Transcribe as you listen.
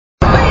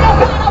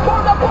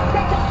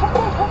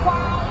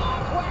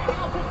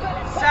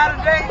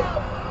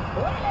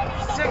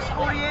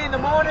6:48 in the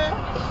morning.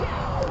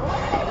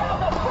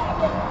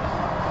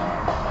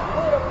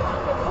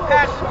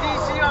 Passing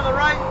DC on the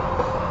right,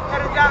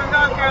 headed down to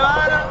North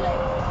Carolina.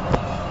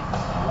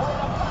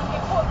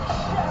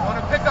 I want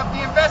to pick up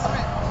the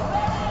investment.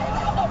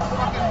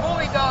 Fucking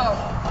bully dog.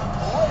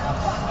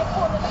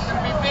 There's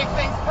gonna be big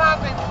things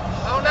popping.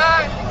 Oh,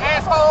 nine,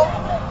 asshole.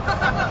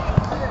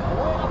 You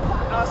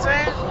know what I'm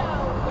saying?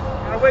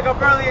 I'm gonna wake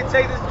up early and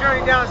take this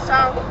journey down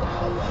south.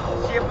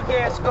 See if we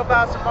can scope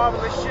out some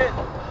marvelous shit.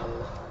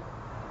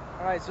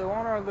 Alright, so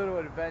on our little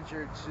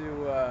adventure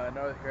to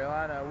North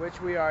Carolina, which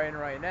we are in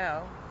right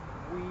now,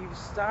 we've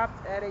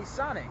stopped at a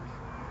Sonic.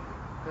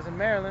 Because in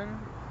Maryland,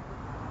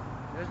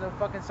 there's no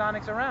fucking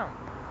Sonics around.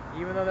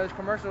 Even though there's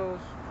commercials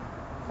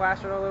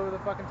plastered all over the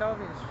fucking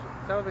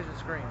television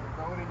screen.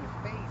 Throw it in your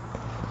face.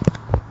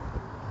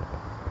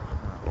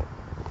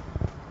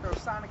 Throw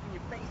Sonic in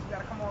your face. You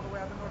gotta come all the way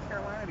out to North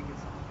Carolina to get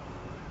some.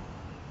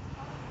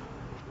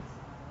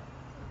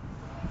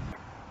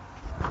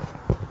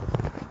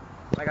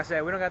 Like I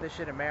said, we don't got this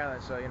shit in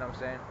Maryland, so you know what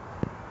I'm saying?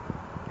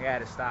 We had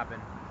to stop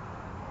and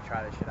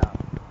try this shit out.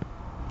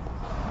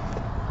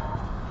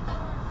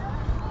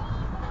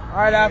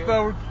 Alright,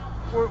 Alpha,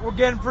 we're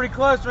getting pretty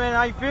close, man.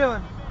 How you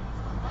feeling?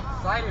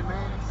 Excited,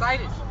 man.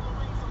 Excited.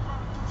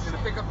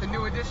 Gonna pick up the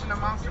new edition of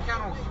Monster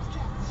Kennels.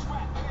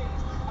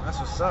 That's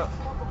what's up.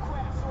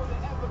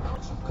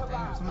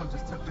 Damn, someone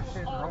just took this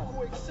shit wrong.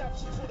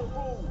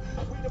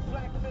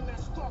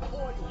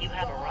 You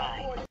have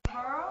arrived.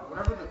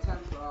 Whatever the 10th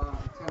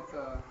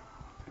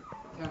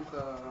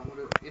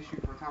issue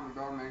for Atomic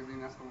Dog magazine,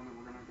 that's the one that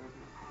we're gonna go to.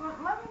 Well,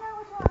 let me know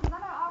which one, because I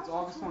know It's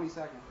August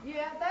 22nd.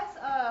 Yeah, that's,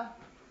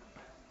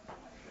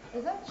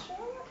 is that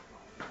Charlotte?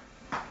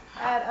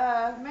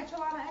 At,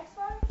 Metropolana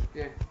Expo?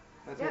 Yeah,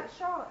 that's Yep, it.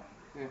 Charlotte.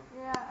 Yeah.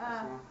 Yeah, That's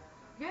the one.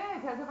 good,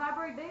 because if I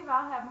breed these,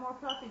 I'll have more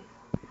puppies.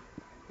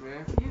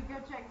 Yeah. You go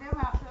check them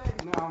out,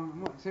 too.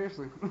 No,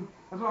 seriously.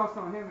 That's what I was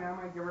telling him, man. I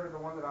might get rid of the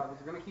one that I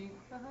was gonna keep,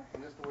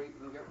 and just wait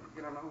and get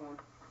another one.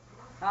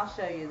 I'll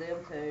show you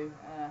them, too.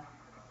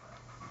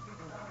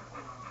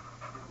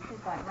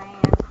 He's like,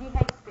 man, he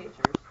hates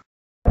pictures.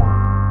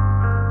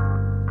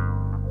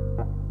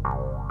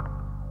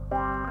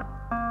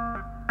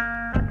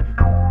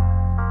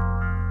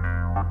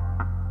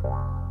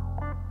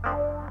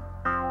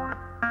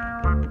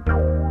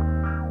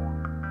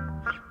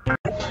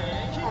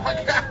 Oh my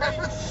God!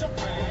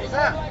 What's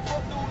up?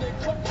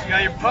 You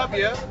got your pup,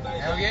 yeah?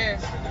 Hell yeah.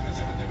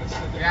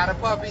 We got a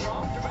puppy.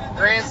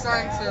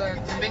 Grandson to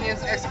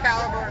Convenience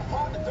Excalibur.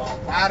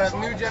 Out of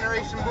New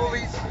Generation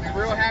Bullies.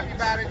 We're real happy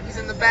about it. He's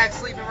in the back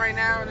sleeping right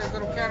now in his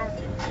little kennel.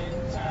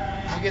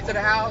 When we get to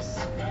the house,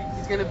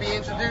 he's going to be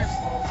introduced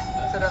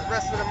to the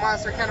rest of the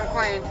Monster Kennel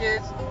clan,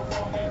 kids.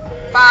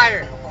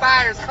 Fire!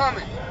 Fire's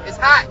coming! It's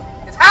hot!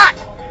 It's hot!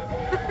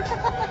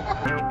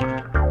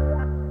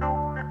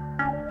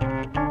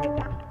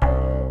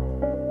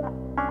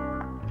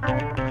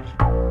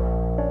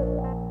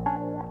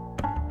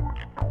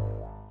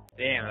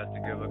 Damn, that's a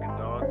good looking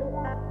dog.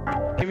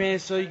 Hey man,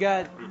 so you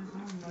got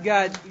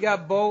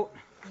Bolt.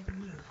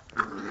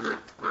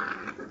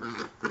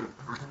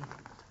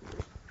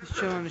 He's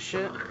chilling the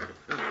shit.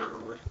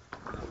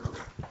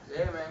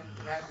 Yeah, man.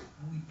 Happy.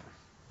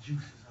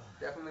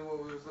 Definitely what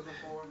we was looking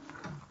for.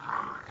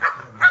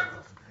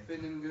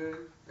 Fitting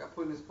good. Got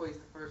put in his place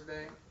the first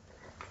day.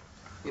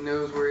 He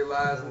knows where he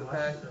lies in the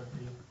pack.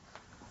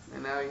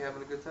 And now he's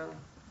having a good time.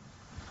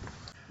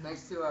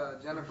 Thanks to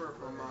Jennifer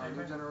from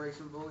New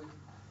Generation Bully.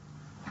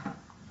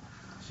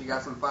 She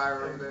got some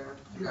fire over there.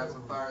 She got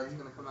some fire that's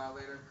going to come out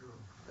later.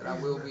 That I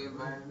will be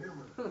involved.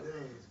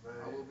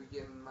 I will be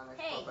getting my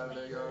next pup out of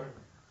their yard.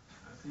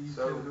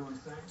 So,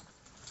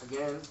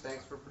 again,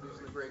 thanks for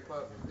producing a great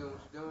pup. You're doing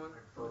what you're doing.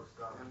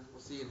 And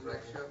we'll see you in the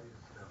next show.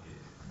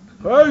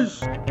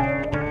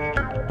 Peace!